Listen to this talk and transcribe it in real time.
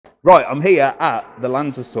Right, I'm here at the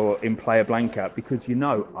Lanzasaur in Playa Blanca because you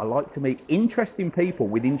know I like to meet interesting people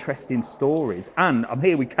with interesting stories, and I'm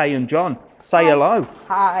here with Kay and John. Say hello.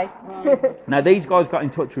 Hi. Now these guys got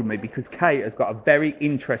in touch with me because Kay has got a very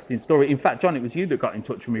interesting story. In fact, John, it was you that got in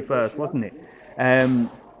touch with me first, wasn't it?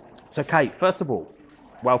 So Kay, first of all,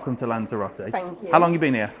 welcome to Lanzarote. Thank you. How long you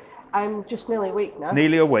been here? I'm just nearly a week now.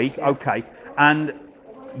 Nearly a week. Yeah. Okay, and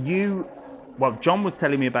you. Well, John was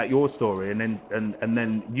telling me about your story, and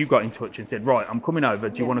then you got in touch and said, "Right, I'm coming over.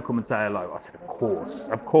 Do you want to come and say hello?" I said, of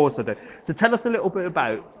course I do." So tell us a little bit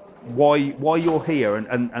about why you're here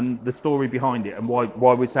and the story behind it, and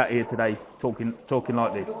why we're sat here today talking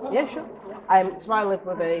like this. Yeah, sure. So I live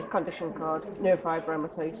with a condition called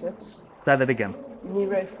neurofibromatosis. Say that again.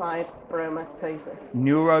 Neurofibromatosis.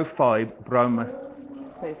 Neurofibromatosis.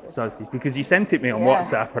 Tasis. Because you sent it me on Yeah.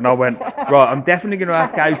 WhatsApp, and I went, right, I'm definitely going to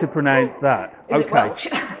ask how to pronounce that. Is it Welsh?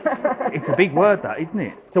 It's a big word, that, isn't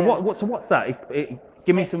it? So Yeah. what's that?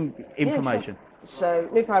 Give me some information. Yeah, sure. So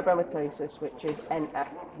neurofibromatosis, which is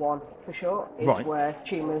NF1 for short, is Right. where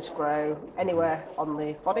tumours grow anywhere on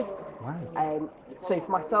the body. Wow. So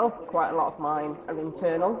for myself, quite a lot of mine are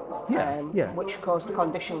internal, Yeah. which caused a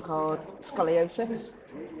condition called scoliosis,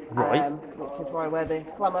 Right. which is why I wear the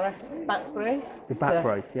glamorous back brace The back to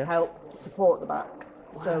brace, yeah. help support the back.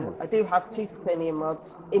 So Wow. I do have 2 titanium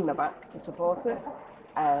rods in my back to support it.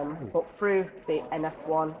 But through the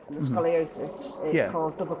NF1 and the scoliosis, it Yeah.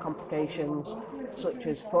 caused other complications such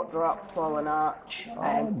as foot drop, fallen arch,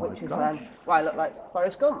 my which is gosh. why I look like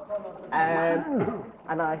Forrest Gump.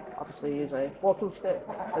 And I obviously use a walking stick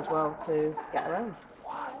as well to get around.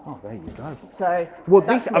 Oh, there you go. So Well,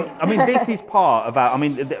 that's this, me. I mean, this is part about, I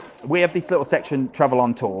mean, we have this little section,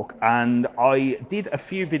 TravelON Talk, and I did a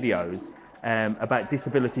few videos about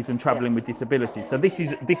disabilities and travelling with disabilities. So this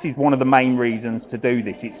is one of the main reasons to do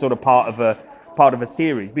this. It's sort of part of a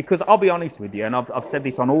series, because I'll be honest with you, and I've said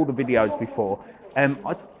this on all the videos before,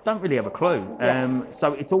 I don't really have a clue.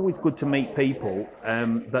 So it's always good to meet people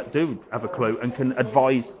that do have a clue and can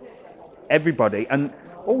advise everybody, and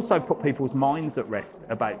also put people's minds at rest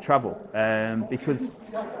about travel, because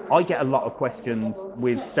I get a lot of questions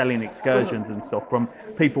with selling excursions and stuff from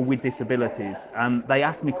people with disabilities, and they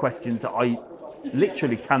ask me questions that I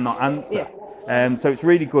literally cannot answer. So it's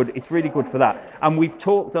really good. It's really good for that. And we've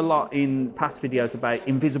talked a lot in past videos about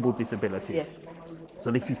invisible disabilities.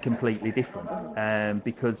 So this is completely different,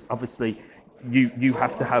 because obviously you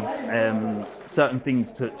have to have certain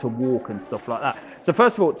things to walk and stuff like that. So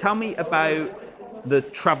first of all, tell me about the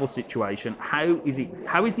travel situation. How is it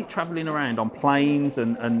travelling around on planes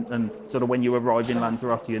and sort of when you arrive in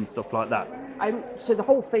Lanzarote and stuff like that? So the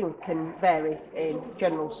whole thing can vary in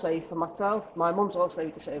general. So for myself, my mum's also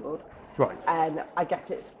disabled. Right. And I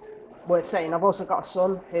guess it's worth saying, I've also got a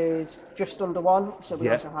son who's just under 1, so we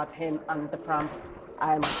also had him and the pram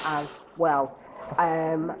as well.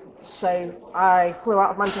 So I flew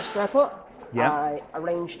out of Manchester Airport. Yeah. I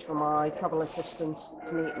arranged for my travel assistants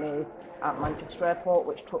to meet me at Manchester Airport,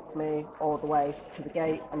 which took me all the way to the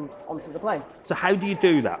gate and onto the plane. So how do you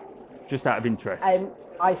do that? Just out of interest.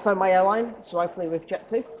 I phoned my airline, so I flew with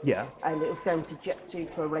Jet2. Yeah. And it was down to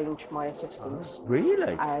Jet2 to arrange my assistance.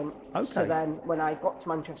 Really? Okay. So then when I got to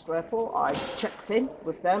Manchester Airport, I checked in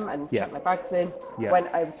with them and checked my bags in,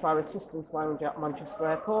 went over to our assistance lounge at Manchester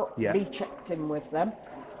Airport, re-checked in with them,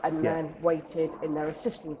 and then waited in their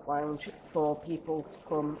assistance lounge for people to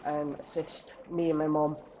come and assist me and my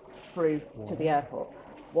mum through to the airport.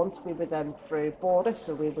 Once we were then through border,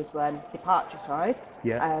 so we was then departure side,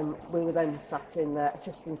 we were then sat in the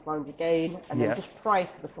assistance lounge again, and then just prior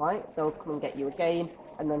to the flight, they'll come and get you again,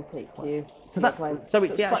 and then take you to the plane. So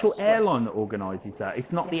it's the actual airline that organises that.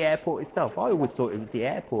 It's not the airport itself. I always thought it was the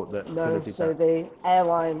airport that sort of did so that. the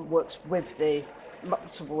airline works with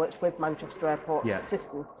Manchester Airport's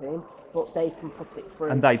assistance team, but they can put it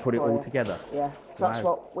through. And they put it all together. Yeah, so that's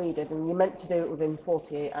what we did, and you're meant to do it within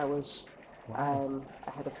 48 hours.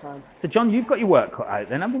 Ahead of time. So John, you've got your work cut out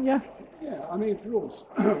then, haven't you? Yeah, I mean, for us,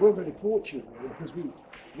 we're very fortunate because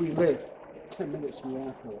we live 10 minutes from the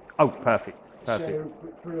airport. Oh, perfect. So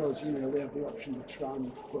for us, we have the option of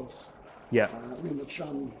tram, bus. Yeah. I mean, the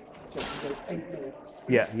tram takes say 8 minutes.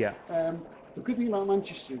 Yeah. The good thing about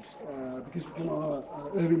Manchester is, because we come on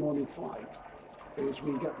an early morning flight, is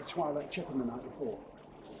we get the twilight check-in the night before.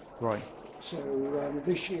 Right. So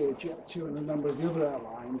this year, Jet2 and a number of the other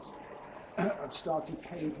airlines have started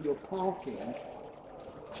paying for your parking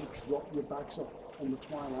to drop your bags off on the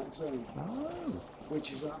twilight zone,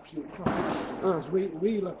 which is absolutely cracking. Because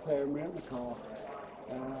we left there and we went in the car,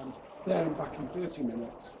 there and back in 30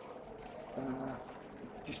 minutes.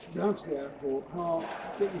 Just round to the airport, park,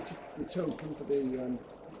 get your token for the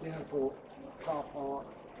the airport car park.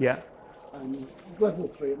 Yeah. And level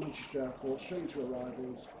 3 at Manchester Airport, straight into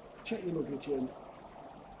arrivals, check your luggage in.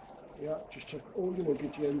 Yeah, just check all your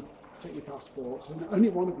luggage in, take your passports, and only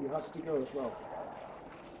one of you has to go as well.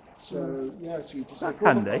 So yeah, so you just that's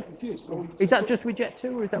handy. It is. So is that just with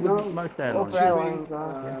Jet2 or is that with most airlines?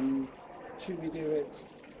 TUI do it.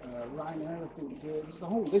 Ryanair, I think, do it. There's a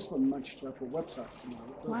whole list on the Manchester Airport website.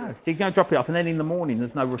 Wow. So you go drop it off, and then in the morning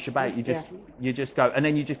there's no rush about. You just go, and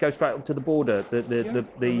then you just go straight up to the border,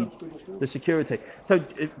 the security. So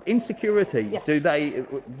in security, do they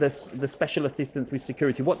the special assistance with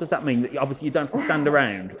security? What does that mean? Obviously you don't have to stand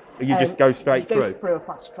around. You just go straight through. Through a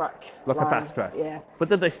fast track. Like a fast track. Yeah. But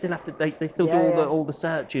do they still have to? They still do all the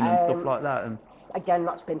searching and stuff like that. And again,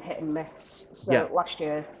 that's been hit and miss. So last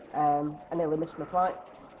year, I nearly missed my flight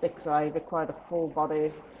because I required a full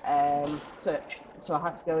body search. So I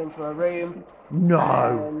had to go into a room.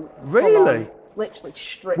 No, really? Literally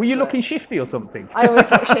stripped. Were you looking shifty or something? I always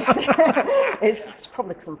look shifty. It's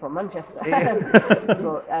probably because I'm from Manchester.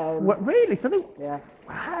 But, what, really? So they, yeah.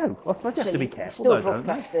 Wow. I suppose you have to be careful. Still drug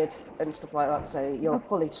tested and stuff like that. So you're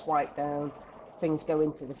fully swiped down. Things go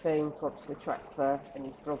into the thing to obviously track for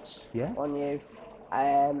any drugs on you.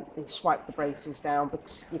 They swipe the braces down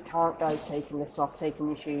because you can't go taking this off, taking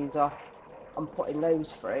your shoes off and putting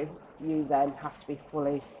those through. You then have to be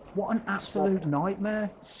fully What an absolute nightmare.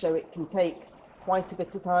 So it can take quite a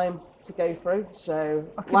bit of time to go through. So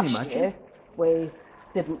last year we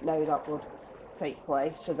didn't know that would take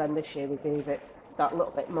place. So then this year we gave it that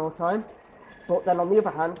little bit more time. But then on the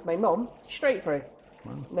other hand, my mum, straight through.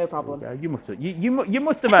 Wow. No problem. You must have. You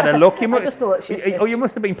must have had a look. You must, or you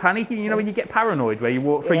must have been panicking. You know when you get paranoid where you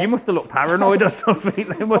walk through. You must have looked paranoid or something.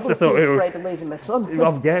 They must have thought. Afraid of losing my son.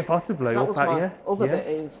 Oh yeah, possibly. So that was my other bit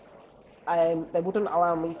is, they wouldn't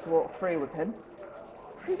allow me to walk through with him.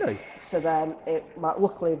 Really? So then,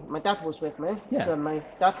 luckily my dad was with me. Yeah. So my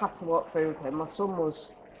dad had to walk through with him. My son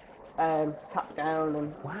was tapped down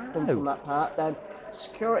and done from that part. Then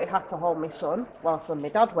security had to hold my son whilst my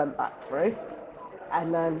dad went back through.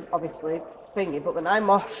 And then obviously thingy, but when I'm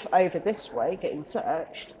off over this way getting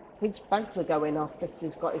searched, his bags are going off because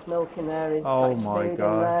he's got his milk in there, he's got his food in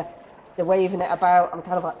there. They're waving it about. I'm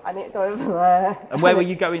kind of like, I need to go over there. And where were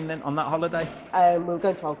you going then on that holiday? We were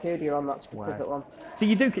going to Alcudia on that specific one. So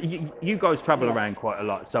you guys travel around quite a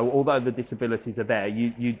lot. So although the disabilities are there,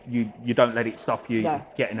 you don't let it stop you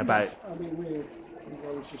getting about. I mean,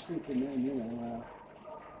 I was just thinking then,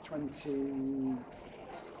 20.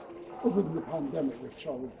 Other than the pandemic, we've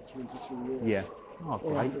travelled for 22 years. Yeah. Oh,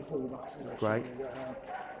 great. Before that, great.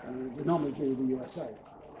 We normally do the USA.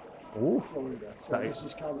 Oh, Florida. So this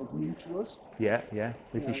is kind of new to us. Yeah.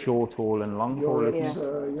 This is short haul and long haul.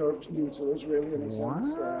 Europe's new to us, really, in a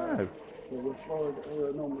sense.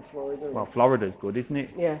 We're normally Florida. Well, Florida's good, isn't it?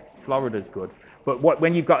 Yeah. Florida's good. But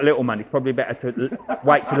when you've got a little man, it's probably better to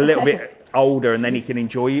wait till a little bit older and then he can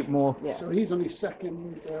enjoy it more. Yeah. So he's on his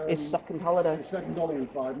second holiday. His second holiday in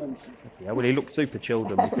 5 months. Yeah, well, he looks super chilled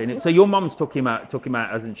when we've seen it. So your mum's took him out,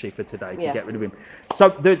 hasn't she, for today to get rid of him? So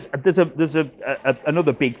there's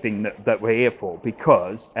another big thing that we're here for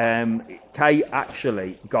because Kay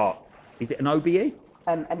actually got, is it an OBE?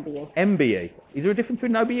 M.B.E. M.B.E. Is there a difference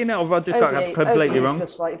between OBE and have I just got that completely wrong?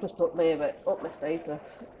 Just like you've just put me a bit up my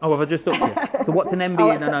status. Oh, have I just upped it? So what's an M.B.E.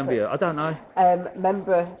 and an MBE? I don't know.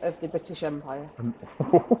 Member of the British Empire.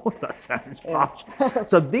 That sounds harsh.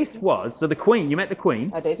 So the Queen, you met the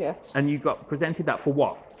Queen. I did, yes. And you got presented that for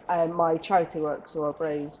what? My charity work, so I've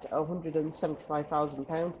raised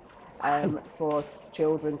 £175,000 for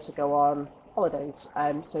children to go on holidays.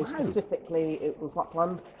 So specifically it was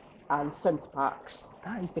Lapland and centre parks.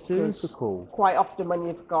 That is super cool. Quite often when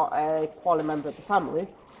you've got a poorly member of the family,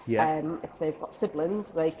 if they've got siblings,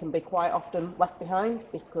 they can be quite often left behind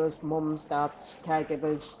because mums, dads,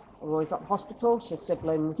 caregivers are always at the hospital, so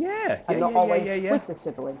siblings are not always with the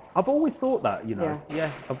sibling. I've always thought that,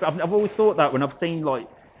 I've always thought that when I've seen like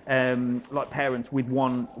parents with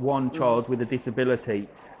one child with a disability,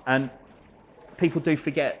 and people do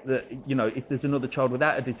forget that, if there's another child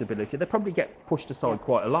without a disability, they probably get pushed aside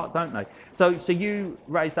quite a lot, don't they? So you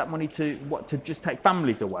raise that money to just take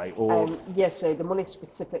families away, or? So the money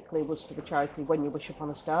specifically was for the charity When You Wish Upon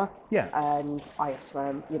a Star. Yeah. And I asked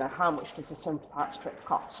them, how much does a centre parks trip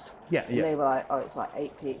cost? Yeah. And they were like, it's like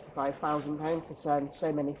 £85,000 to send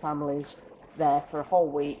so many families there for a whole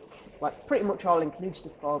week, like pretty much all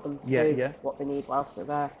inclusive for them to do what they need whilst they're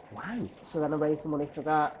there. Wow. So then I raised the money for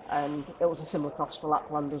that, and it was a similar cost for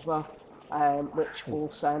Lapland as well, which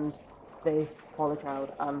will send the poorly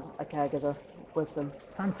child and a caregiver with them.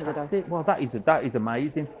 Fantastic. Well, that is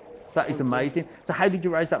amazing. That is amazing. So how did you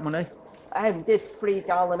raise that money? Did 3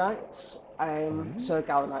 gala nights. So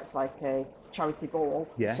gala nights like a charity ball.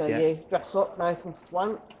 So you dress up nice and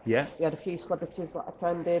swank. Yeah. We had a few celebrities that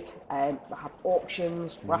attended. We had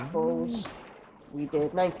auctions, raffles. We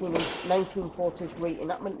did 1940s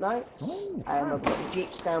reenactment nights. I've got the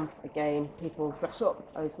Jeeps down again. People dress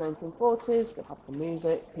up as 1940s. We have the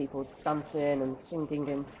music, people dancing and singing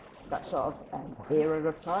in that sort of era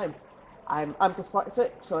of time. I'm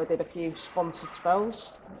dyslexic, so I did a few sponsored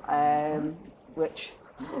spells, which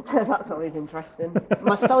that's always interesting.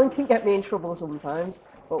 My spelling can get me in trouble sometimes,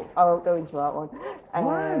 but I won't go into that one.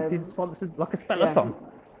 Wow, did sponsored like a spellathon?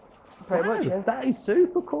 Yeah, pretty much, yeah. That is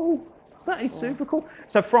super cool. That is super cool.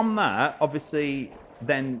 So from that, obviously,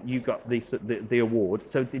 then you got the award.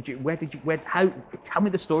 So how? Tell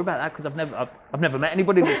me the story about that, because I've never met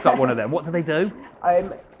anybody that's got one of them. What do they do?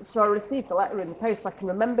 So I received a letter in the post. I can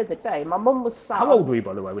remember the day. My mum was sat. How old were you,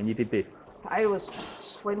 by the way, when you did this? I was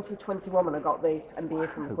 21 when I got the M.B.E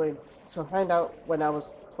from the Queen. So I found out when I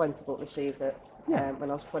was 20, but received it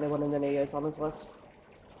when I was 21 in the New Year's Honours list.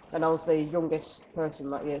 And I was the youngest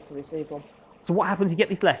person that year to receive one. So what happens? You get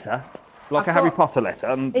this letter, like a Harry Potter letter,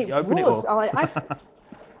 and you open it up.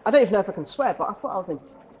 I don't even know if I can swear, but I thought I was in,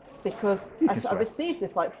 because I received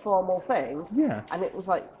this like formal thing, and it was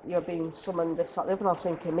like, you're being summoned, this, that, the other, and I was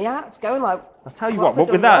thinking, my heart's going like. I'll tell you what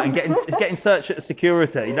with that and getting searched at the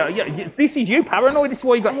security, you know, this is you paranoid. This is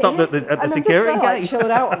why you got stopped at the security gate. Like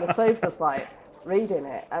chilling out on the sofa, like reading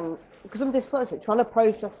it, and because I'm dyslexic, trying to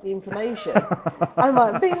process the information, I'm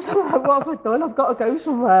like, what have I done? I've got to go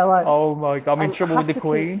somewhere. Like, oh my God, I'm in trouble with the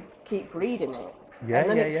Queen. Keep reading it, and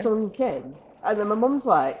then it sunk in, and then my mum's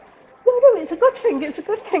like, no, it's a good thing,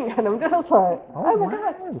 and I'm just like, oh my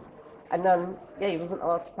God. And then you wasn't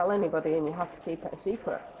allowed to tell anybody, and you had to keep it a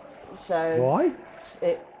secret. So why?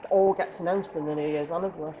 It all gets announced in the New Year's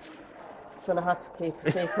Honours list. So I had to keep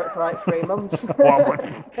a secret for like 3 months.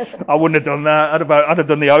 I wouldn't have done that. I'd have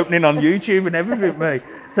done the opening on YouTube and everything, mate.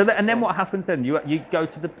 So and then what happens then? You go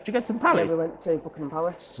to the? Did you go to the palace? Yeah, we went to Buckingham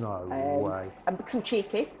Palace. No way. And because I'm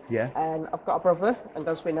cheeky. Yeah. And I've got a brother, and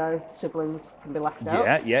as we know, siblings can be left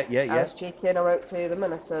out. Yeah. I was cheeky, and I wrote to them,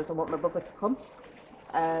 and I says I want my brother to come,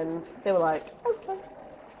 and they were like, okay.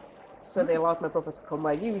 So they allowed my brother to come,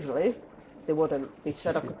 where usually they wouldn't. They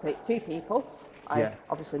said I could take 2 people. I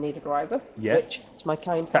obviously need a driver, which is my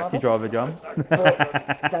kind taxi driver, John.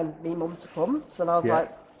 But then me mum to come, so I was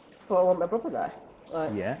like, but I want my brother there.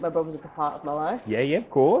 Like, my brother's a big part of my life. Yeah, of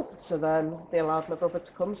course. So then they allowed my brother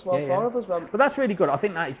to come, so all 4 of us went. But that's really good. I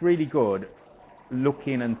think that is really good,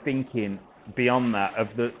 looking and thinking beyond that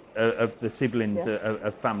of the siblings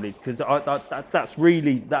of families, because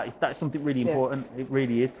that's something really important. It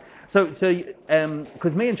really is. So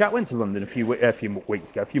because me and Jack went to London a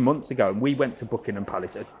few months ago, and we went to Buckingham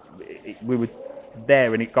Palace. We were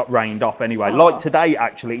there, and it got rained off anyway. Like today,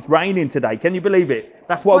 actually, it's raining today. Can you believe it?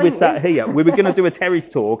 That's why we're sat here. We were going to do a terrace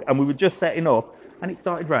talk, and we were just setting up, and it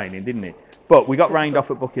started raining, didn't it? But we got rained off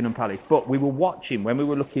at Buckingham Palace. But we were watching when we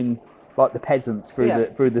were looking like the peasants through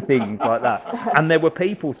the things like that, and there were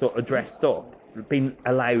people sort of dressed up, being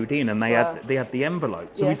allowed in, and they had the envelope.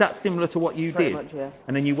 So is that similar to what you did? Much, yeah.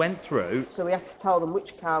 And then you went through. So we had to tell them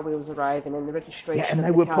which car we was arriving in, the registration. Yeah, and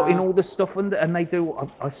they were putting all the stuff under, and they do.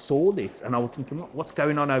 I saw this, and I was thinking, what's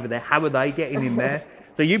going on over there? How are they getting in there?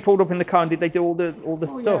 So you pulled up in the car, and did they do all the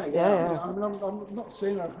stuff? Yeah. I mean, I'm not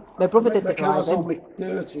saying my brother did the car's driving. only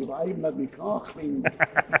dirty, but I even had my car cleaned.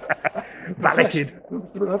 Valeted.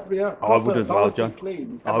 Yeah, I would as well, John.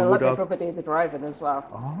 And I let my brother do the driving as well.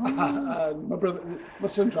 My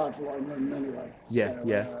son drives a lot in London anyway.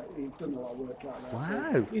 Yeah. He's done a lot of work out there.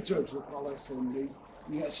 Wow. So he took to the palace, and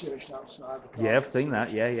you get searched outside the palace. Yeah, I've seen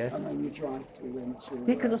that. Yeah. And then you drive through into.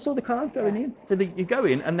 Yeah, because I saw the cars going in. So you go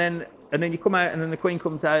in, and then you come out, and then the Queen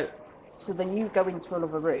comes out. So then you go into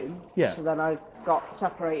another room. Yeah. So then I got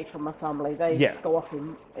separated from my family. They go off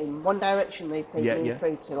in one direction. They take me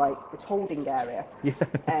through to like this holding area. Yeah.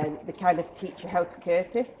 And they kind of teach you how to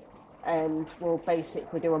curtsy, and we'll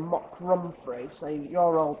basically do a mock run through. So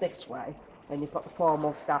you're all this way, and you've got the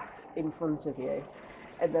formal staff in front of you.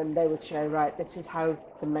 And then they would show, right, this is how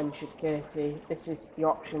the men should curtsy. This is the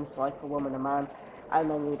options for like a woman, a man.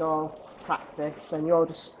 And then we'd all practice, and you're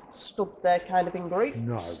just stood there kind of in groups.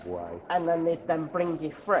 No way. And then they'd then bring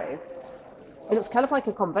you through. And it's kind of like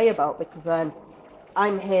a conveyor belt, because then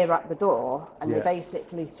I'm here at the door, and they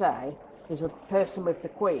basically say, there's a person with the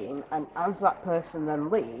Queen, and as that person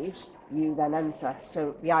then leaves, you then enter.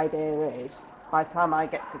 So the idea is, by the time I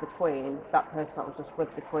get to the Queen, that person that was just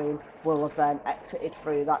with the Queen will have then exited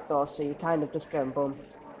through that door. So you kind of just going boom,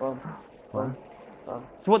 boom, boom. So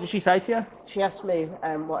what did she say to you? she asked me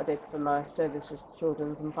what I did for my services to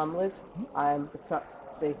children and families, because that's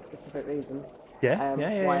the specific reason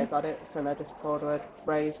why I got it. So I just thought I'd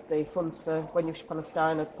raise the funds for when you upon a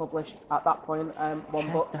star, and I'd published at that point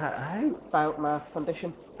one book about my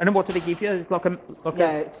condition. And then what did they give you? It's like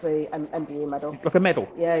it's the M.B.E medal. Like a medal?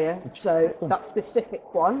 Yeah. So that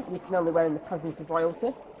specific one you can only wear in the presence of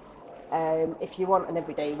royalty. If you want an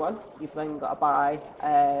everyday one, you've then got to buy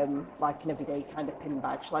like an everyday kind of pin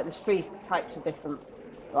badge. Like there's 3 types of different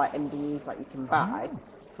like MBEs that you can buy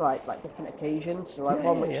for like different occasions. So like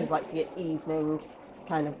one which is like your evening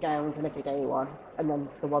kind of gowns, an everyday one, and then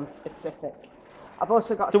the one specific. I've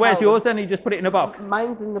also got. So where's yours then? You just put it in a box?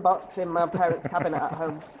 Mine's in the box in my parents' cabinet at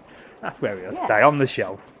home. That's where it'll stay, on the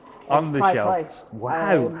shelf. On the shelf. Place.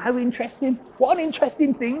 Wow, how interesting. What an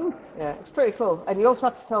interesting thing. Yeah, it's pretty cool. And you also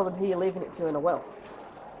have to tell them who you're leaving it to in a will.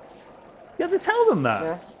 You have to tell them that?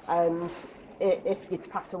 Yeah, and if you're to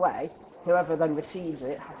pass away, whoever then receives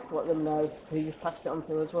it has to let them know who you've passed it on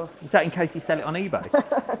to as well. Is that in case you sell it on eBay?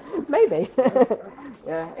 Maybe.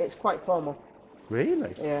 Yeah, it's quite formal.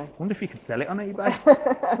 Really? Yeah. I wonder if you could sell it on eBay.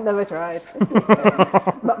 I've never tried.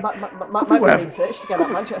 My research to get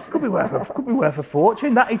out Manchester. Could be worth a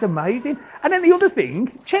fortune. That is amazing. And then the other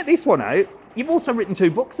thing, check this one out. You've also written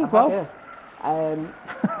 2 books as well.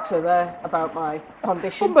 Yeah. So they're about my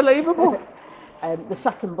condition. Unbelievable. The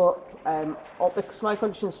second book, because my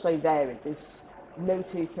condition is so varied, there's no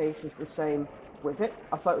 2 cases the same with it.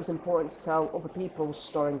 I thought it was important to tell other people's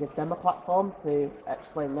story and give them a platform to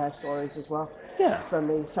explain their stories as well. Yeah. So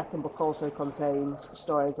the second book also contains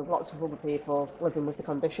stories of lots of other people living with the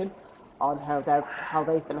condition, on how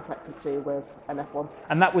they've been affected too with NF1.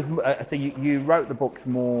 And that was so you wrote the books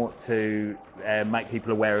more to make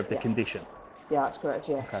people aware of the condition. Yeah, that's correct.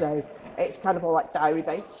 Yeah. Okay. So it's kind of all like diary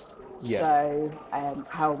based. Yeah. So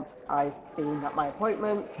how I've been at my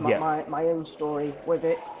appointments, my own story with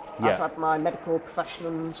it. I've had my medical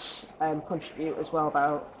professionals contribute as well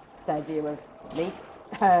about their view of me,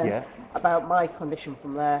 about my condition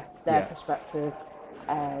from their perspective,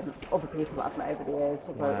 other people that I've met over the years,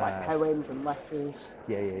 about like poems and letters.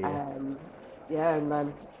 And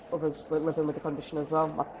then others were living with the condition as well.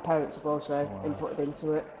 My parents have also inputted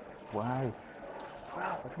into it. Wow,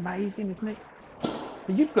 that's amazing, isn't it?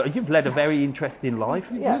 You've led a very interesting life.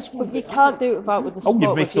 Yeah, but you can't do it without with the support.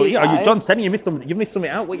 You've missed something. John said you missed something. You missed something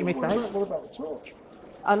out. What you missed out? What about the torch?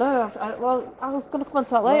 I know. I was going to come on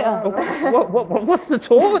to that later. What's the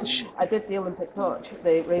torch? I did the Olympic torch,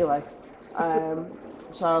 the relay.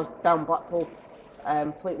 So I was down Blackpool,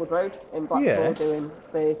 Fleetwood Road in Blackpool doing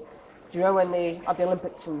the. Do you know when they had the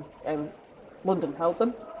Olympics in London held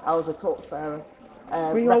them? I was a torch bearer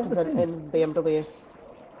representing BMW.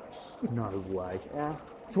 No way. Yeah.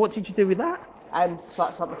 So what did you do with that?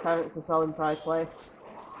 Slapped up my parents as well in Pride Place.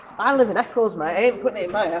 I live in Eccles, mate. I ain't putting it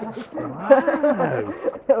in my house. Wow.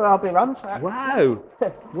 I'll be ransacked. Wow.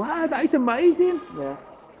 Wow, that is amazing. Yeah.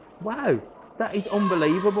 Wow, that is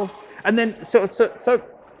unbelievable. And then, so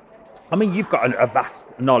I mean, you've got a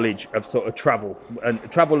vast knowledge of sort of travel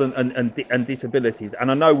and disabilities. And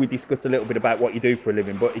I know we discussed a little bit about what you do for a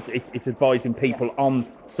living, but it's advising people on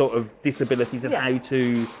sort of disabilities and how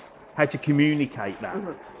to communicate that.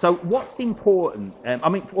 Mm-hmm. So what's important? I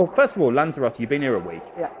mean, well, first of all, Lanzarote, you've been here a week.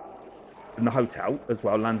 Yeah. In the hotel as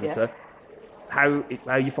well, Lanzarote. How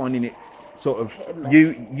are you finding it? Sort of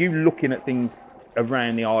you looking at things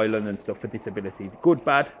around the island and stuff for disabilities. Good,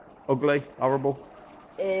 bad, ugly, horrible.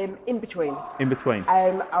 In between. In between.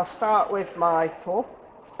 I'll start with my tour.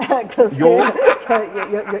 Because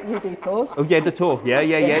you do tours. Oh yeah, the tour.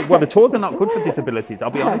 Yeah. Well, the tours are not good for disabilities. I'll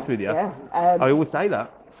be honest with you. Yeah. I always say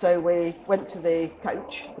that. So we went to the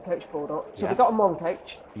coach pulled up. So we got on one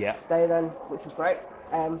coach. Yeah. They then, which was great.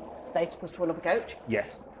 They took us to another coach. Yes.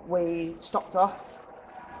 We stopped off,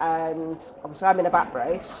 and obviously I'm in a back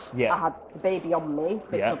brace. Yeah. I had the baby on me,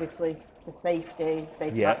 but obviously for safety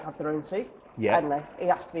they can't have their own seat. Yeah. And he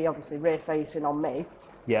has to be obviously rear facing on me.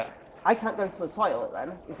 Yeah. I can't go to the toilet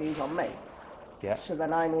then if he's on me. Yeah. So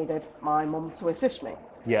then I needed my mum to assist me.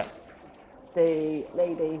 Yeah. The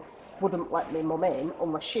lady wouldn't let me mum in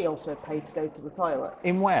unless she also paid to go to the toilet.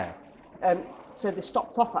 In where? So they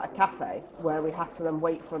stopped off at a cafe where we had to then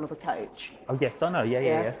wait for another coach. Oh yes, I know.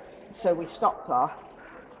 Yeah. So we stopped off,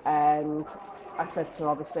 and I said to her,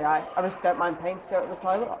 obviously, I just don't mind paying to go to the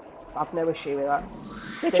toilet. I've no issue with that.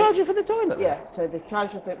 They charge you for the toilet? Yeah, so they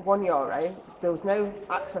charged us €1. There was no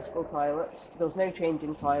accessible toilets. There was no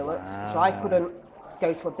changing toilets. So I couldn't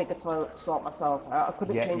go to a bigger toilet to sort myself out. I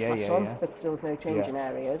couldn't change my son because there was no changing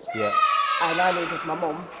areas. Yeah. And I needed my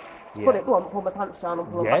mum to put it blunt, pull my pants down and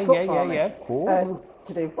pull them back up for me. Cool. And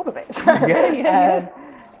to do other bits.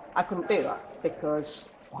 I couldn't do that because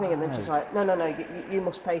and then she's like, no, you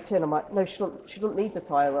must pay too. And I'm like, no, she doesn't need the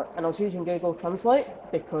toilet. And I was using Google Translate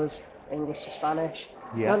because English to Spanish.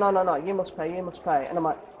 No, you must pay. And I'm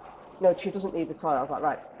like, no, she doesn't need the toilet. I was like,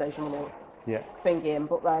 right, there's your money. Thingy in.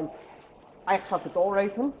 But then I had to have the door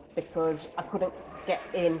open because I couldn't get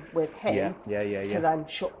in with him to then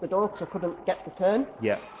shut the door because I couldn't get the turn.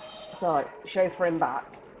 So I chauffeur him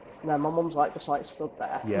back. And then my mum's like, just like stood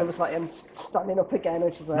there. And it was like, I'm standing up again.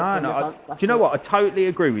 And she's like, do you know what? I totally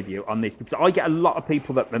agree with you on this because I get a lot of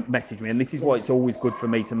people that message me, and this is why it's always good for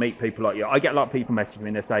me to meet people like you. I get a lot of people messaging me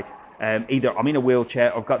and they say, either I'm in a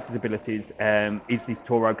wheelchair, I've got disabilities, is this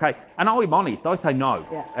tour okay? And I'm honest, I say no.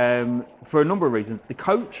 For a number of reasons. The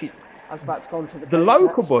coach, I was about to go on to the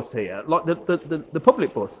local bus here, like the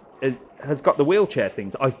public bus, has got the wheelchair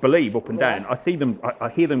things, I believe, up and down. I see them, I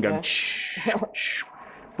hear them going, shh.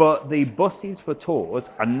 But the buses for tours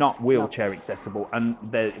are not wheelchair accessible, and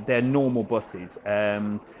they're normal buses.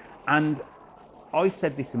 And I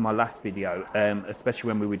said this in my last video, especially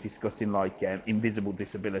when we were discussing like invisible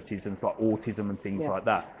disabilities and like autism and things like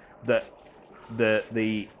that. That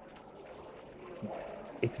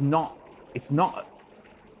it's not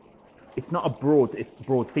a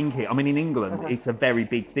broad thing here. I mean, in England, it's a very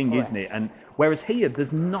big thing, isn't it? And whereas here,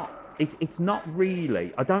 there's not. It's not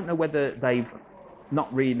really. I don't know whether they've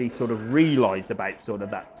not really sort of realised about sort of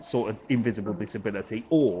that sort of invisible disability,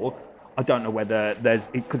 or I don't know whether there's,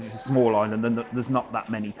 because it's a small island and there's not that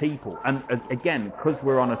many people. And again, because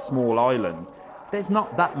we're on a small island, there's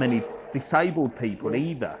not that many disabled people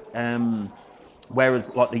either. Whereas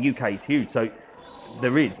like the UK is huge, so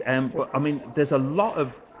there is. But I mean, there's a lot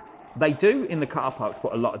of, they do in the car parks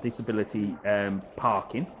put a lot of disability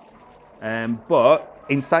parking. But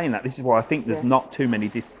in saying that, this is why I think there's not too many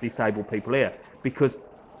disabled people here, because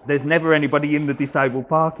there's never anybody in the disabled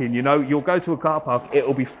parking. You know, you'll go to a car park,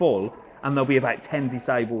 it'll be full, and there'll be about 10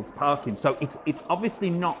 disabled parking. So it's obviously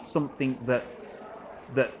not something that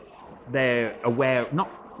they're aware, not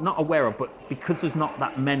aware of, but because there's not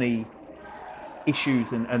that many issues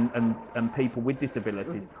and people with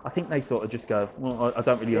disabilities, I think they sort of just go, well, I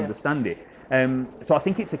don't really understand it. So I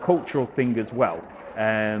think it's a cultural thing as well.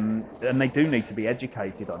 And they do need to be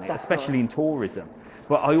educated on it, especially in tourism.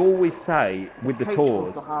 But I always say with the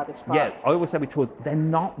tours, the hardest part. I always say with tours, they're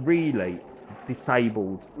not really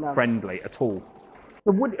disabled friendly at all.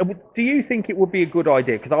 Do you think it would be a good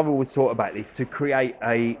idea, because I've always thought about this, to create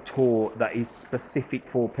a tour that is specific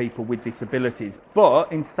for people with disabilities,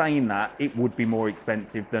 but in saying that, it would be more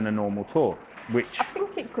expensive than a normal tour? Which I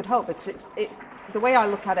think it could help, because it's the way I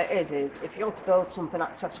look at it is if you're to build something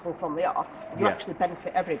accessible from the off, you actually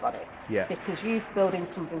benefit everybody. Because you building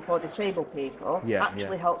something for disabled people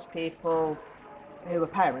actually helps people who are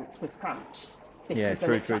parents with cramps, because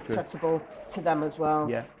it's accessible to them as well.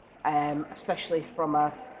 Especially from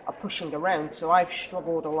a pushing around. So I've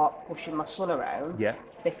struggled a lot pushing my son around.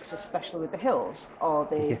 Because especially with the hills or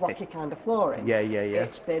the rocky kind of flooring.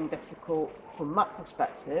 It's been difficult from that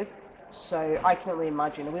perspective. So I can only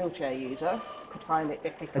imagine a wheelchair user could find it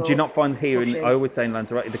difficult. And do you not find here, I always say in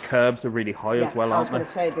Lanzarote, the curbs are really high as well, aren't they? I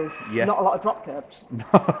was going to say there's not a lot of drop curbs.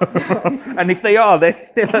 And if they are, they're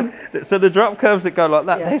still, so the drop curbs that go like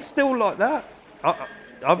that, they're still like that.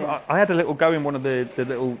 I had a little go in one of the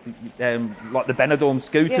little, like the Benidorm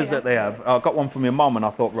scooters that they have. I got one from my mum and I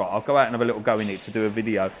thought, right, I'll go out and have a little go in it to do a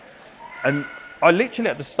video. And I literally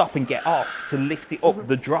had to stop and get off to lift it up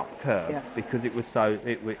the drop curb because it was so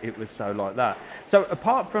like that. So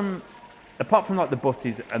apart from like the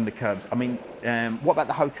buses and the curbs, I mean, what about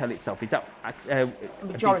the hotel itself? Is that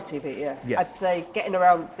majority of it? I'd say getting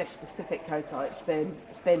around this specific hotel, it's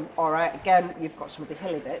been all right. Again, you've got some of the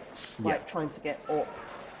hilly bits, like trying to get up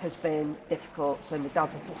has been difficult. So my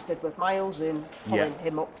dad's assisted with Miles in pulling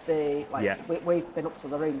him up the we've been up to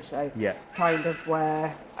the room, so kind of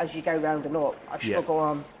where as you go round and up, I struggle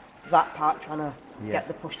on that part trying to get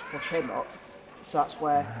the push to push him up. So that's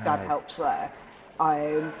where Dad helps there.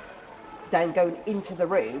 Then going into the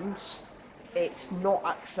rooms, it's not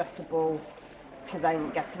accessible to then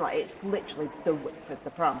get to that. It's literally the width of the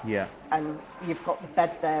pram. And you've got the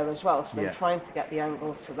bed there as well. So then trying to get the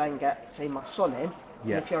angle to then get, say, my son in. So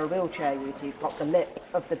if you're a wheelchair user, you've got the lip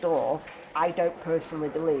of the door. I don't personally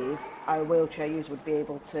believe a wheelchair user would be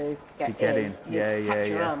able to get in. Catch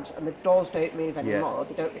your arms. And the doors don't move anymore.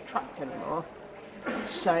 They don't retract anymore.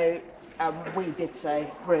 So we did say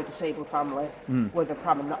we're a disabled family with a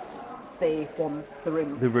pram, and that's the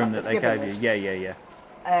room that they gave you.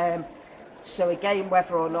 So again,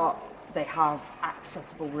 whether or not they have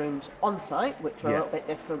accessible rooms on site, which are a little bit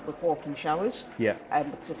different with walk-in showers. Yeah.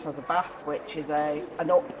 Because this has a bath, which is an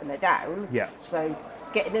up and a down. Yeah. So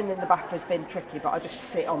getting in the bath has been tricky, but I just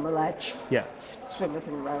sit on the ledge, swim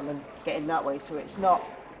everything around and get in that way. So it's not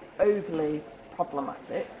overly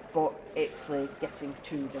problematic, but it's getting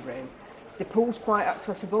to the room. The pool's quite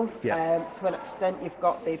accessible. To an extent. You've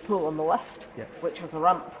got the pool on the left, which has a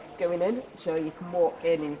ramp going in, so you can walk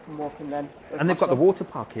in and you can walk in then. And they've got the water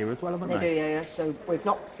park here as well, haven't they? They do, yeah. So we've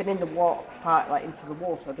not been in the water park, like into the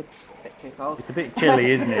water, because it's a bit too cold. It's a bit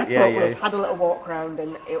chilly, isn't it? But we've had a little walk around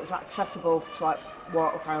and it was accessible to like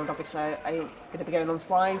walk around. Obviously, I ain't going to be going on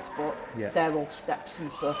slides, but they're all steps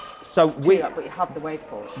and stuff. So but you have the wave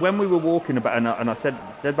pools. When we were walking about, and I said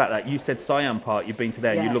about that, you said Siam Park. You've been to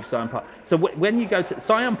there, and you love Siam Park. So when you go to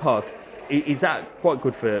Siam Park, is that quite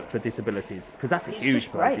good for disabilities? Because that's a huge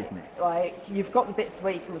place, isn't it? Like, you've got the bits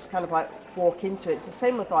where you can just kind of like walk into it. It's the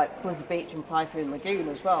same with like Blizzard Beach and Typhoon Lagoon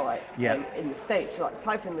as well. Like in the States, so, like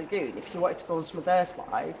Typhoon Lagoon, if you wanted to go on some of their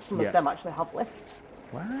slides, some of them actually have lifts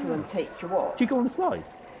to then take you up. Do you go on the slide?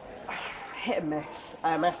 Hit and miss.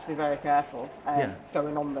 I have to be very careful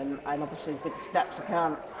going on them, and obviously with the steps I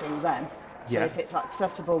can't do them. So if it's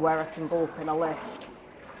accessible where I can go up in a lift,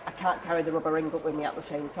 I can't carry the rubber ring up with me at the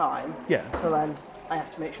same time. So then I have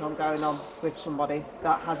to make sure I'm going on with somebody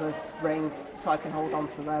that has a ring so I can hold on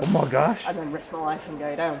to them. Oh my gosh. And then risk my life and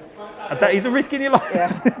go down. That is a risk in your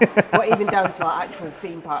life. But even down to like actual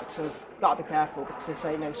theme parks, so got to be careful because they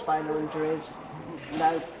say no spinal injuries,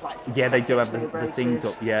 no like. They do have the things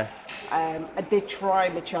up. I did try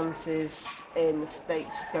my chances in the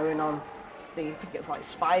States going on I think it's like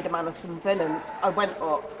Spider-Man or something, and I went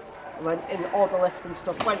up. Went in all the lift and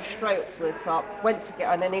stuff, went straight up to the top, went to get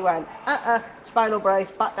on, and he went, spinal brace,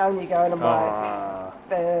 back down you go, and I'm like,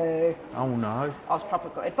 boo. Oh no. I was proper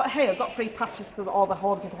gutted. But hey, I got free passes to all the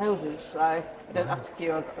haunted houses, so I didn't have to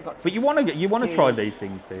queue. I got but you want to try these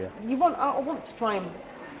things, do you? I want to try and,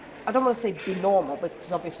 I don't want to say be normal,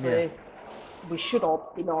 because obviously we should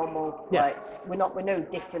all be normal. Like, we're no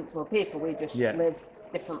different to other people, we just live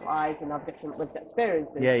different lives and have different lived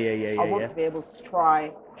experiences. I want to be able to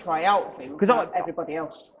try out things that everybody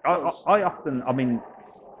else does. I often,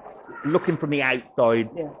 looking from the outside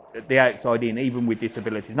in, even with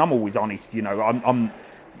disabilities, and I'm always honest, I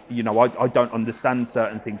don't understand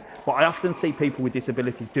certain things, but I often see people with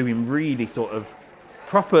disabilities doing really sort of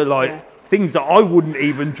proper things that I wouldn't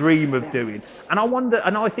even dream of doing. And I wonder,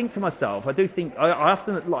 and I think to myself, I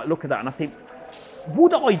often look at that and I think,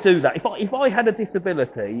 would I do that if I had a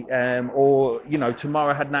disability, or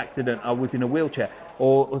tomorrow I had an accident, I was in a wheelchair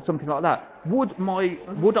or something like that?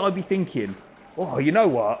 Would I be thinking, oh, you know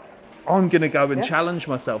what? I'm going to go and challenge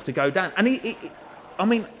myself to go down? And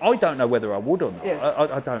I don't know whether I would or not.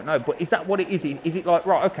 I don't know. But is that what it is? Is it like,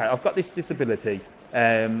 right, okay, I've got this disability.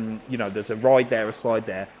 There's a ride there, a slide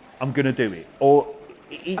there. I'm going to do it, or.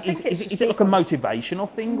 Is it like a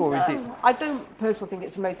motivational thing, or is it? I don't personally think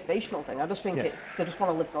it's a motivational thing. I just think they just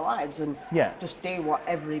want to live their lives and just do what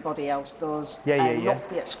everybody else does, and not to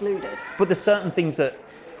be excluded. But there's certain things that,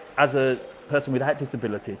 as a person without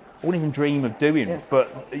disabilities, I wouldn't even dream of doing.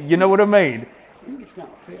 But you know what I mean? I think it's not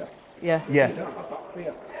fear. Yeah. You don't have that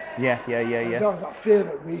fear. You don't have that fear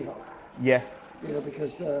that we have. Yeah.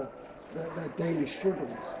 Because their daily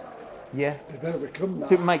struggles. Yeah. They've overcome that.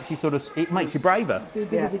 So it makes you braver.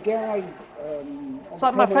 There was a guy. It's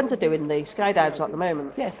like my friends are doing the skydives at the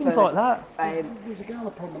moment. Yeah, things like that. There's a guy on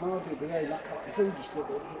the promenade the other day, that just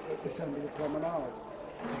at this end of the promenade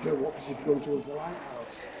to go up as if you're going towards the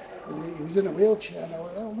lighthouse. And he was in a wheelchair, and I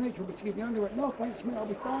went, oh mate, do you want me to get behind? He went, no thanks mate, I'll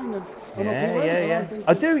be fine. And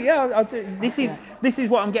I do. This is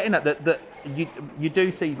what I'm getting at, that you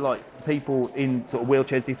do see like people in sort of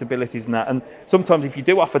wheelchairs, disabilities and that, and sometimes if you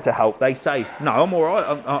do offer to help, they say, no, I'm all right,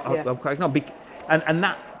 I'm cracking on. And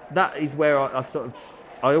that is where I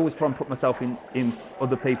always try and put myself in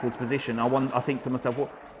other people's position. I think to myself,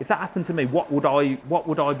 well, if that happened to me, what would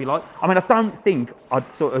I be like? I don't think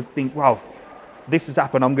I'd sort of think, well, this has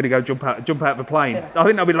happened, I'm going to go jump out of a plane. I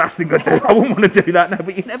think that'll be the last thing I do. I wouldn't want to do that now,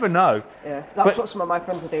 but you never know. That's what some of my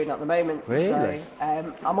friends are doing at the moment. Really?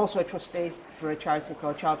 So, I'm also a trustee for a charity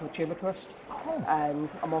called Childhood Tumour Trust, and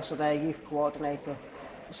I'm also their youth coordinator.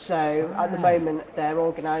 So at the moment they're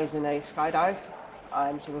organising a skydive,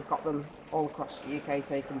 so we've got them all across the UK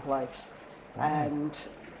taking place, and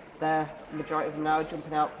the majority of them now are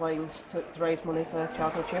jumping out planes to raise money for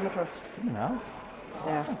Childhood Tumour Trust.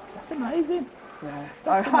 That's amazing.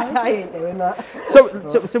 I ain't doing that.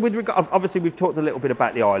 So with regard, obviously we've talked a little bit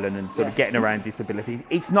about the island and sort of getting around disabilities.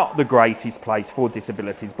 It's not the greatest place for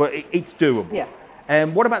disabilities, but it's doable.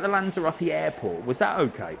 What about the Lanzarote airport? Was that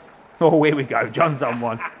okay? Oh, here we go. John's on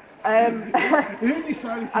one. Who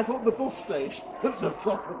decided to put the bus station at the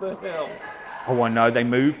top of the hill? Oh, I know, they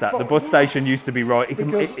moved that. The bus station used to be right. It's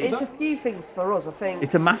a few things for us, I think.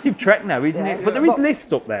 It's a massive trek now, isn't it? But there is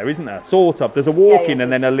lifts up there, isn't there? Sort of. There's a walk-in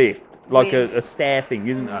and then a lift. Like a stair thing,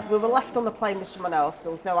 isn't there? We were left on the plane with someone else.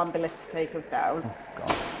 There was no ambi-lift to take us down. Oh,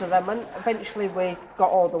 God. So then when eventually we got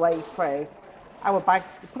all the way through, our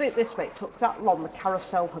bags, to put it this way, it took that long, the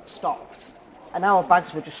carousel had stopped. And our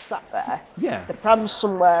bags were just sat there. Yeah. The pram's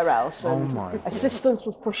somewhere else. And assistance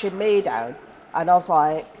was pushing me down. And I was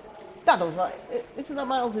like, Dad, I was like, isn't that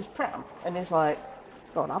Miles's pram? And he's like,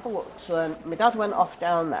 go and have a look. So then my dad went off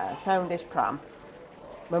down there, found his pram.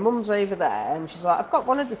 My mum's over there, and she's like, I've got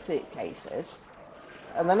one of the suitcases.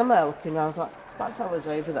 And then I'm looking, and I was like, that's ours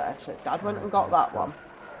over there. So Dad went and got that one.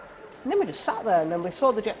 And then we just sat there, and then we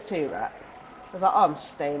saw the Jet 2 wreck. I was like, oh, I'm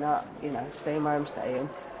staying where I'm staying.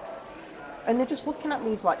 And they're just looking at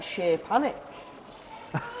me with like sheer panic.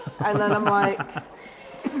 And then I'm like,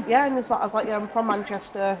 yeah, and I was like, yeah, I'm from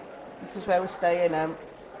Manchester. This is where we're staying. Got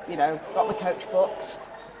the coach booked.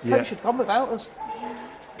 Coach had gone without us.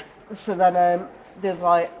 So then there's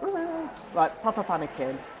like proper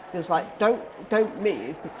panicking. There's like, don't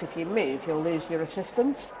move, because if you move, you'll lose your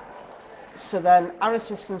assistance. So then our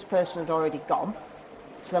assistance person had already gone.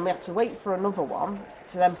 So then we had to wait for another one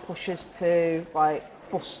to then push us to like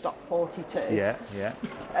bus stop 42. Yeah.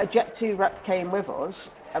 A Jet 2 rep came with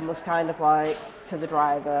us and was kind of like to the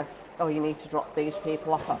driver, oh, you need to drop these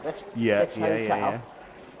people off at this hotel. Yeah.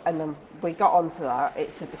 And then we got onto that.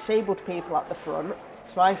 It's a disabled people at the front.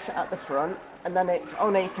 So I sit at the front, and then it's, oh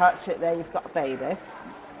no, you can't sit there, you've got a baby.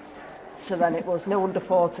 So then it was no under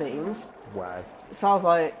 14s. Wow. So I was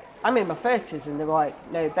like, I'm in my 30s, and they were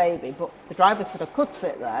like, no baby, but the driver said I could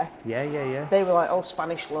sit there. Yeah. They were like, oh,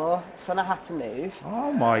 Spanish law, so then I had to move.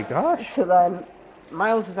 Oh my gosh. So then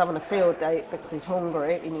Miles is having a field day because he's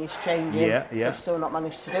hungry and he's changing. Yeah. I've still not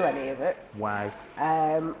managed to do any of it. Wow.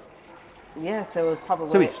 So it was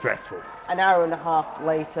probably... So it's stressful. An hour and a half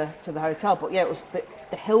later to the hotel, but yeah, it was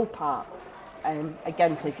the hill part.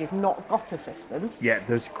 Again, so if you've not got assistance, there is.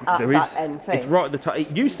 End thing, it's right at the top.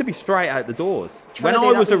 It used to be straight out the doors. When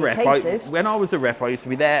I was a rep, I used to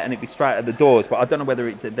be there, and it'd be straight at the doors. But I don't know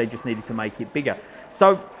whether they just needed to make it bigger.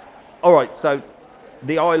 So, all right. So,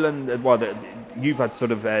 the island. You've had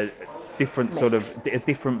sort of a different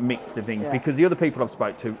different mix of things, because the other people I've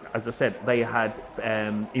spoke to, as I said, they had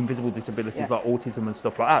invisible disabilities like autism and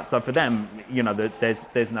stuff like that. So for them,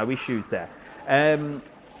 there's no issues there.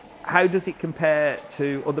 How does it compare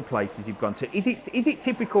to other places you've gone to? Is it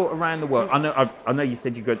typical around the world? I know you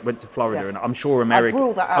said you went to Florida, and I'm sure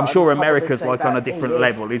America's like on a different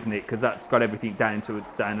level, isn't it? Because that's got everything down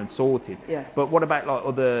and sorted. Yeah. But what about like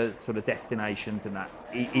other sort of destinations and that?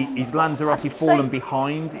 Is Lanzarote fallen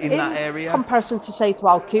behind in that area? In comparison to say to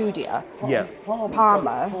Alcudia,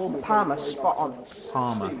 Palma, spot on.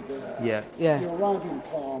 Palma, yeah. You arrive in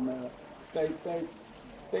Palma,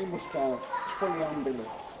 they must have 20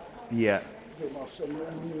 ambulances. Yeah. With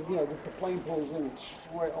the plane pulls in, it's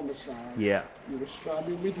straight on the side. Yeah. We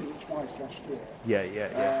did it twice last year.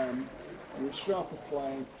 Yeah. You straight off the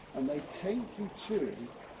plane, and they take you to...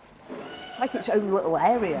 It's like its own little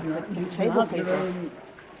area for disabled people. Your own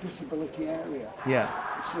disability area. Yeah.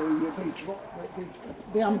 So they drop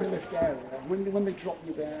the ambulift area. When they drop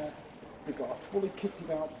you there, they've got a fully kitted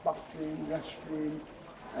out bathroom, restroom.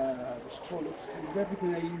 There's toilet facilities,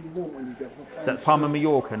 everything that you want when you get to the plane. Is that Palma,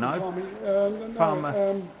 Mallorca, no? Palma.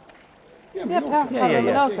 Mallorca. Yeah,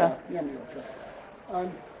 Mallorca.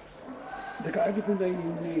 And they've got everything they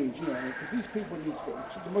need, because these people need to go.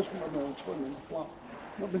 So most people know toilet in the flat.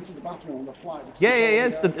 Not been to the bathroom on the flight.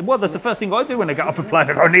 That's the first thing I do when I get off a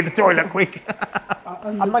plane. I go, I need the toilet quick.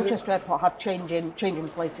 And Manchester Airport have changing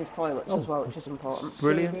places toilets as well, which is important.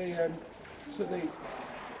 Brilliant.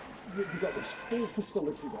 You've got this full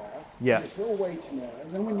facility there. Yeah. It's all waiting there.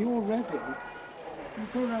 And then when you're ready, you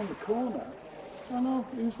go around the corner. Oh,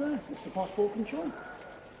 who's there? It's the passport control.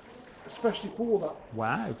 Especially for that.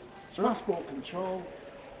 Wow. It's passport control.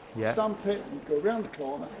 Yeah. Stamp it, you go around the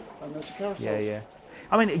corner, and there's a carousel. Yeah.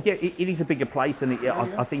 I mean, it is a bigger place, and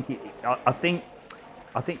I think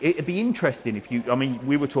it'd be interesting if you. I mean,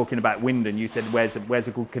 we were talking about wind, and you said where's a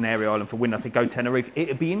good Canary Island for wind. I said go Tenerife.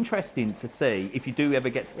 It'd be interesting to see if you do ever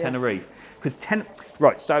get to Tenerife, because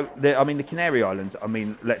So the Canary Islands. I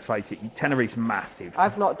mean, let's face it, Tenerife's massive.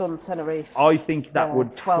 I've not done Tenerife. I think that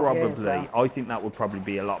would 12 years now. I think that would probably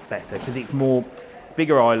be a lot better, because it's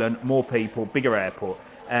bigger island, more people, bigger airport.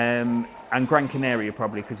 And Gran Canaria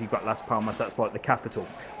probably, because you've got Las Palmas, that's like the capital.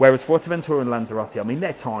 Whereas Fuerteventura and Lanzarote, I mean,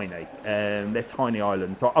 they're tiny. They're tiny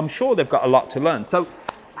islands. So I'm sure they've got a lot to learn. So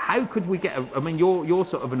how could we get? I mean, you're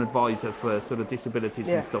sort of an advisor for sort of disabilities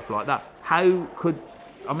and stuff like that. How could?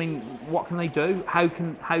 I mean, what can they do? How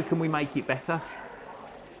can we make it better?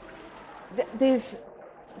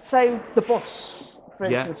 So the bus, for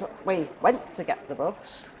instance, we went to get the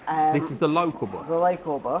bus. This is the local bus. The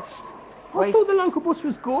local bus. I thought the local bus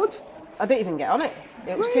was good. I didn't even get on it.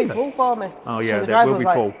 It was too full for me. Oh yeah, so the driver will was be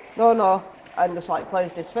like, full. No, and just like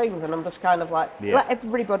closed his things, and I'm just kind of like, let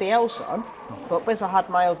everybody else on. But because I had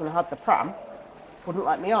Miles and I had the pram, wouldn't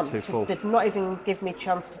let me on. Too full. Did not even give me a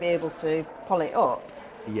chance to be able to pull it up.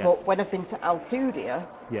 Yeah. But when I've been to Alcudia,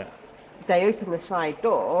 they opened the side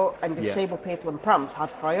door and disabled people and prams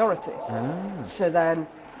had priority. So then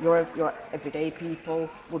your everyday people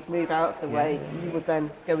would move out of the way. You would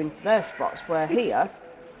then go into their spots, where here,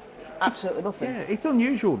 absolutely nothing. Yeah, it's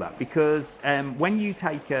unusual that, because when you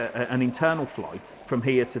take an internal flight from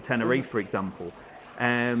here to Tenerife, for example,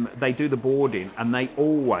 they do the boarding, and they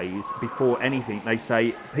always, before anything, they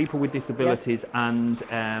say people with disabilities and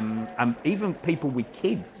even people with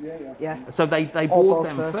kids. So they board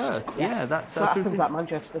them first. Yeah, that's so that happens at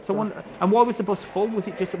Manchester. And why was the bus full? Was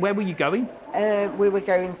it just, where were you going? We were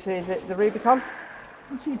going to, is it the Rubicon?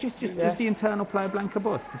 So just the internal Playa Blanca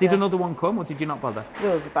bus. Did another one come, or did you not bother?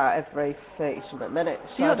 It was about every 30-something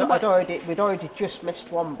minutes. So we'd already just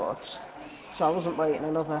missed one bus, so I wasn't waiting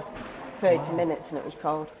another 30 minutes, and it was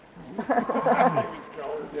cold.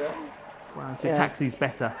 Wow, so taxi's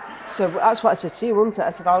better. So that's what I said to you, wasn't it?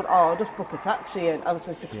 I said, I'll just book a taxi, and I was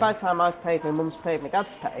like, because by the time I've paid, my mum's paid, my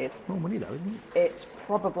dad's paid. More money though, isn't it? It's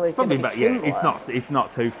probably about, it's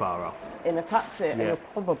not too far off. In a taxi, and you'll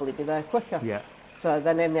probably be there quicker. Yeah. So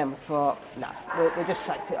then in the end, we thought, nah, we just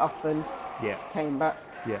sacked it off and came back.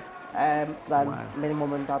 Yeah. Then me and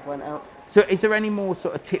mum and dad went out. So is there any more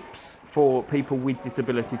sort of tips for people with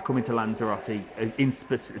disabilities coming to Lanzarote,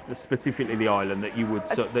 specifically the island, that you would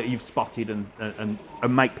that you've spotted and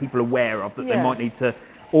make people aware of, that they might need to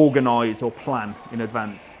organise or plan in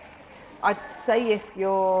advance? I'd say if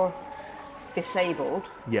you're disabled,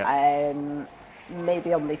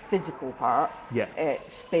 maybe on the physical part,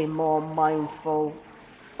 it's being more mindful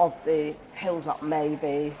of the hills that may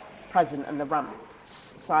be present and the ramps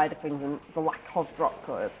side of things and the lack of drop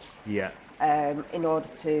curbs. In order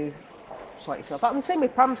to sort yourself out. And the same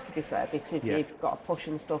with prams, to be fair, because if you've got to push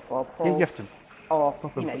and stuff or pull, you have to, or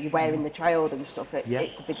you're wearing the child and stuff, it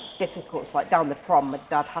could be difficult. It's like down the prom, my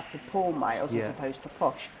dad had to pull Miles as opposed to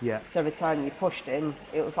push. So every time you pushed him,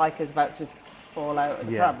 it was like he was about to fall out of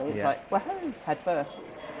the pram. It's like, well, head first.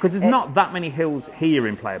 Because there's not that many hills here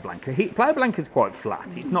in Playa Blanca. Playa Blanca's quite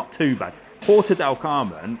flat. It's not too bad. Porta del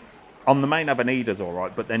Carmen, on the main Avenida's all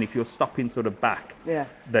right, but then if you're stopping sort of back,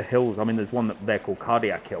 the hills, I mean, there's one that they're called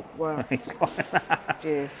Cardiac Hill. Wow. It's like,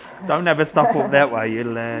 don't ever stop up that way,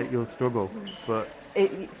 you'll struggle. But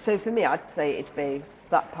so for me, I'd say it'd be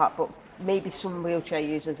that part, but maybe some wheelchair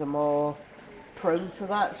users are more prone to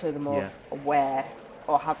that, so they're more aware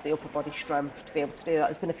or have the upper body strength to be able to do that.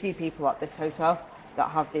 There's been a few people at this hotel that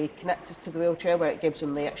have the connectors to the wheelchair, where it gives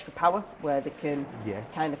them the extra power, where they can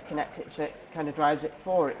kind of connect it so it kind of drives it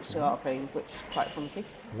forward, sort of thing, which is quite funky.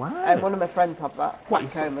 Wow. And one of my friends have that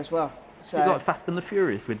back home as well. So you got Fast and the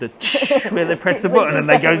Furious with the where they press the button and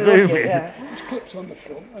they go zooming. Just clips on the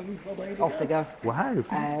front and away off they go. Wow.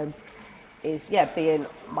 Is being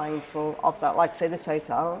mindful of that. Like say this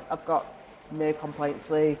hotel, I've got no complaints.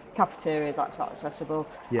 The cafeteria, that's not accessible.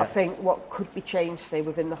 I think what could be changed, say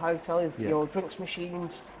within the hotel, is your drinks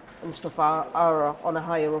machines and stuff are on a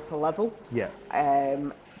higher upper level.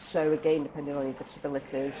 So again, depending on your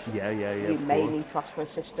disabilities, you may need to ask for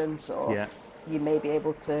assistance, or you may be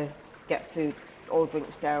able to get food or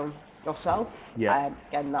drinks down yourself.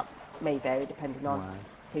 Again, that may vary depending on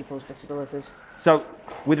people's disabilities. So,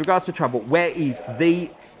 with regards to travel, where is the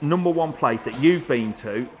number one place that you've been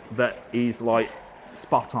to that is like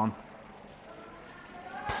spot on?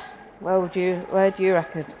 Where do you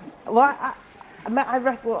reckon? Well, I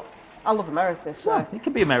reckon. Well, I love America, so it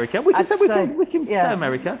could be America. We can say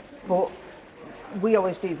America. But we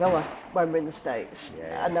always do Villa when we're in the States,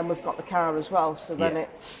 and then we've got the car as well. So then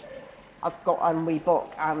we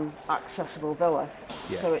book an accessible Villa,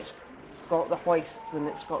 so it's got the hoists and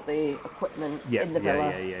it's got the equipment in the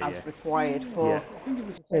villa as required for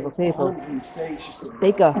disabled people. It's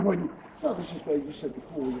bigger. So this is where you said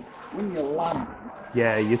before, when you land,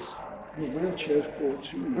 your wheelchair's brought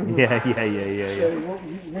to you. So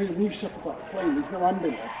when you step off that plane, there's no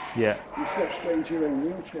ambulance. You step straight into your own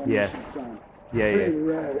wheelchair most of the time. Pretty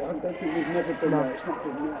rare. I don't think we've never been there. It's not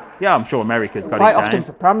been there. Yeah, I'm sure America's got quite it often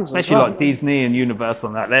for prams, especially like Disney and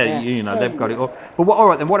Universal and that. They've got it all. But all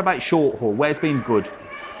right, then what about short haul? Where's been good?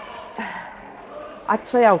 I'd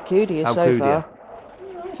say Alcudia so far.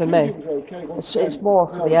 For me, okay. it's more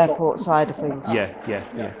for the airport side of things. Yeah.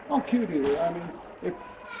 Alcudia, I mean, if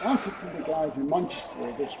I said to the guys in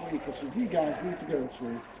Manchester this week, I said, you guys need to go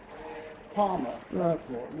to Palmer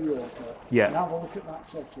Airport, New York, and have a look at that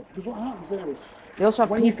setup. Because what happens there is, they also have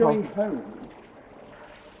when people. you're going home,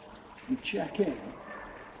 you check in,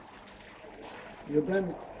 they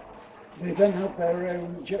then have their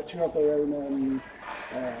own, Jet2 have their own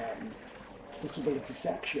disability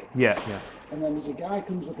section. Yeah. And then there's a guy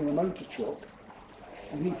comes up in a motor truck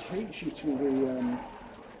and he takes you to the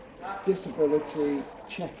disability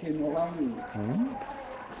check-in lane.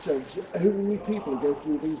 So only people who go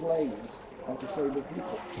through these lanes are disabled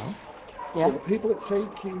people. So the people that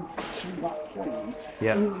take you to that point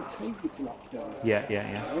only take you to that point.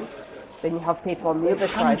 Yeah. Right? Then you have people on the other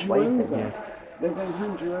side waiting. They then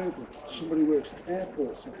hand you over to somebody who works at the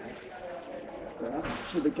airport side.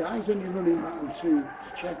 So the guy's only running back to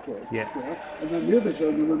check in, and then the other's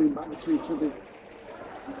only running back to the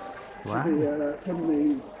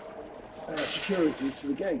from the security to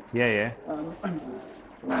the gate. And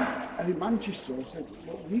in Manchester, I said,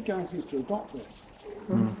 well, you guys need to adopt this.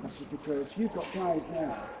 I said, because you've got guys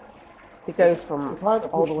now. To go from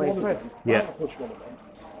all the way through. If I had to push one of them,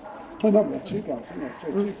 well, not really, two guys,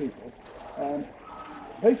 two people.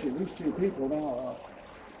 Basically, these two people now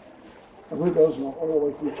are with us not all the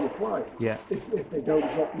way through to your flight. If they don't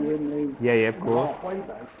drop you in the of course. halfway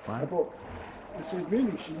bay. But I said,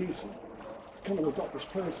 really, she needs to kind of adopt this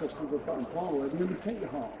process that we've got in Palmer, and then take you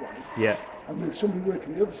halfway. And then somebody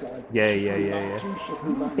working the other side.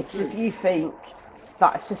 Because if you think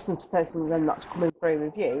that assistance person then that's coming through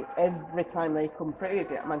with you, every time they come through with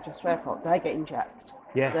you at Manchester Airport, they get injected.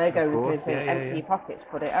 They're going through the thing, empty your pockets,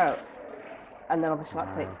 put it out. And then obviously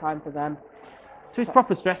that takes time for them. So it's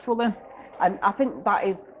proper stressful then? And I think that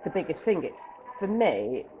is the biggest thing. It's, for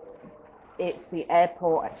me, it's the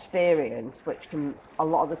airport experience which can a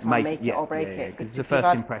lot of the time make it or break it. It's the first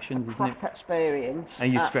impressions, isn't it? Experience.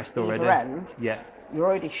 And you're stressed already. End, you're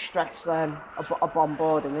already stressed up on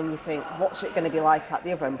board, and then you think, what's it going to be like at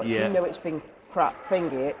the other end? But if you know it's been crap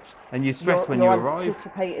thingy, and you're stressed when you arrive. You're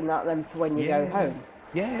anticipating that then for when you go home.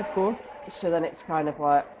 Yeah, of course. So then it's kind of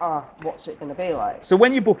like, what's it going to be like? So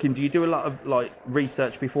when you're booking, do you do a lot of like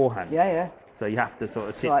research beforehand? Yeah. So you have to sort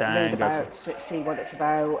of sit like, down read and about, see what it's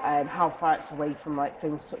about, how far it's away from like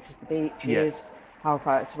things such as the beaches, how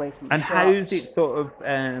far it's away from the shops. How's it sort of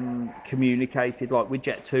communicated, like with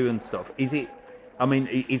Jet2 and stuff? Is it, I mean,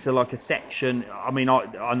 is there like a section? I mean,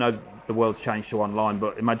 I know the world's changed to online,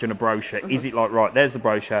 but imagine a brochure. Is it like, right, there's the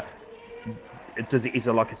brochure. Is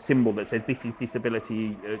there like a symbol that says this is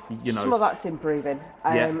disability, Some of that's improving.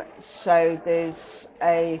 So there's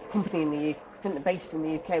a company in the UK, I think they're based in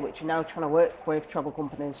the UK, which are now trying to work with travel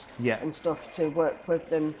companies and stuff to work with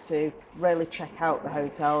them to really check out the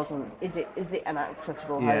hotels and is it an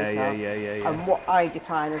accessible hotel? And what I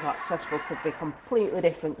define as accessible could be completely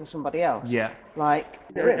different to somebody else. Like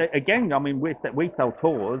again, I mean, we sell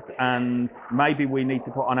tours, and maybe we need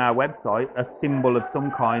to put on our website a symbol of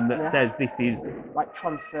some kind that says this is like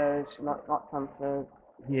transfers, not transfers.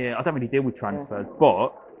 Yeah, I don't really deal with transfers,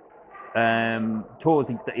 but tours,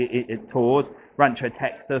 tours, Rancho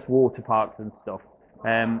Texas, water parks and stuff.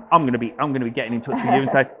 I'm gonna be getting in touch with you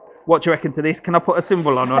and say, what do you reckon to this? Can I put a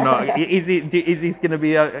symbol on or not? Is this gonna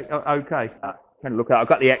be okay? Can look at. I've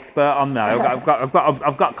got the expert on now. I've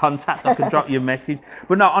got contact. I can drop you a message.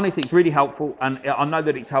 But no, honestly, it's really helpful, and I know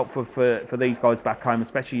that it's helpful for these guys back home,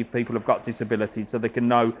 especially if people have got disabilities, so they can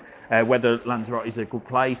know whether Lanzarote is a good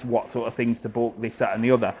place, what sort of things to book, this, that, and the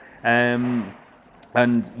other. And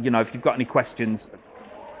if you've got any questions,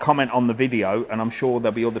 comment on the video, and I'm sure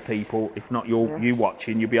there'll be other people, if not you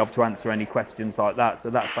watching, you'll be able to answer any questions like that. So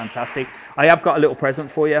that's fantastic. I have got a little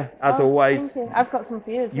present for you, as always. Thank you. I've got some for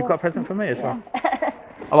you as well. You've got a present for me as well? I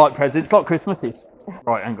like presents, like Christmases.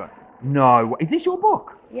 Right, hang on. No, is this your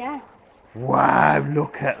book? Yeah. Wow,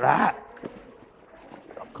 look at that.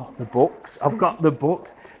 I've got the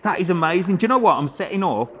books. That is amazing. Do you know what? I'm setting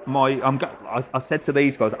up I said to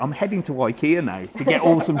these guys, I'm heading to IKEA now to get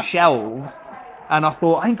all some shelves. And I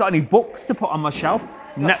thought, I ain't got any books to put on my shelf.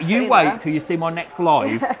 Now, you wait till you see my next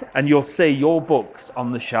live and you'll see your books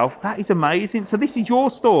on the shelf. That is amazing. So this is your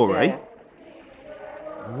story. Yeah.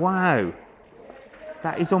 Wow.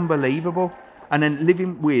 That is unbelievable. And then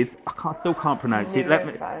living with, I still can't pronounce it.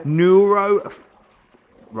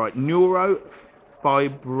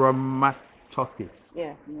 Neurofibromatosis.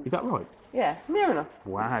 Yeah. Is that right? Yeah, near enough.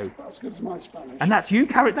 Wow. That's good as my Spanish. And that's you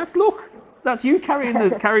carrying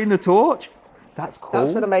the torch. That's cool.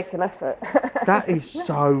 That's going to make an effort. That is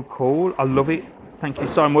so cool. I love it. Thank you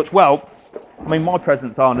so much. Well, I mean, my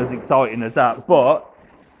presents aren't as exciting as that, but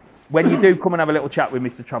when you do come and have a little chat with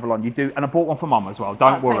Mr. TravelON, you do, and I bought one for Mum as well.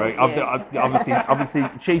 Don't worry. Obviously,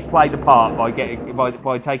 she's played a part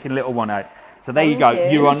by taking a little one out. So there you go.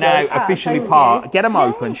 You are now officially part. Get them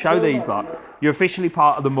open. Show these lot. You're officially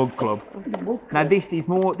part of the Mug Club. Now this is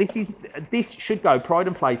more. This should go pride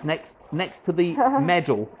and place next to the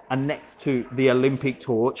medal and next to the Olympic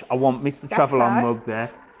torch. I want Mr. TravelON mug there.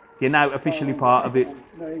 So you're now officially part of it.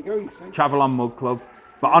 There you go. You see. TravelON Mug Club.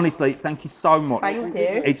 But honestly, thank you so much. Thank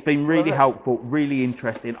you. It's been really helpful, really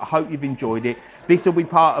interesting. I hope you've enjoyed it. This will be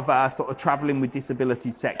part of our sort of travelling with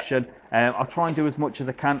disabilities section. I'll try and do as much as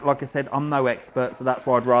I can. Like I said, I'm no expert, so that's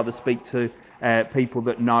why I'd rather speak to people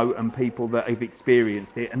that know and people that have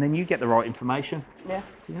experienced it, and then you get the right information. Yeah.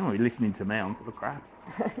 You know, you're listening to me, I'm full of crap.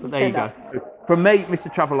 But there you go. From me,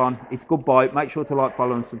 Mr. TravelON, it's goodbye. Make sure to like,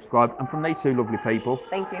 follow and subscribe. And from these two lovely people,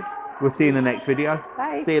 thank you. We'll see you in the next video.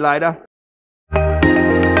 Bye. See you later.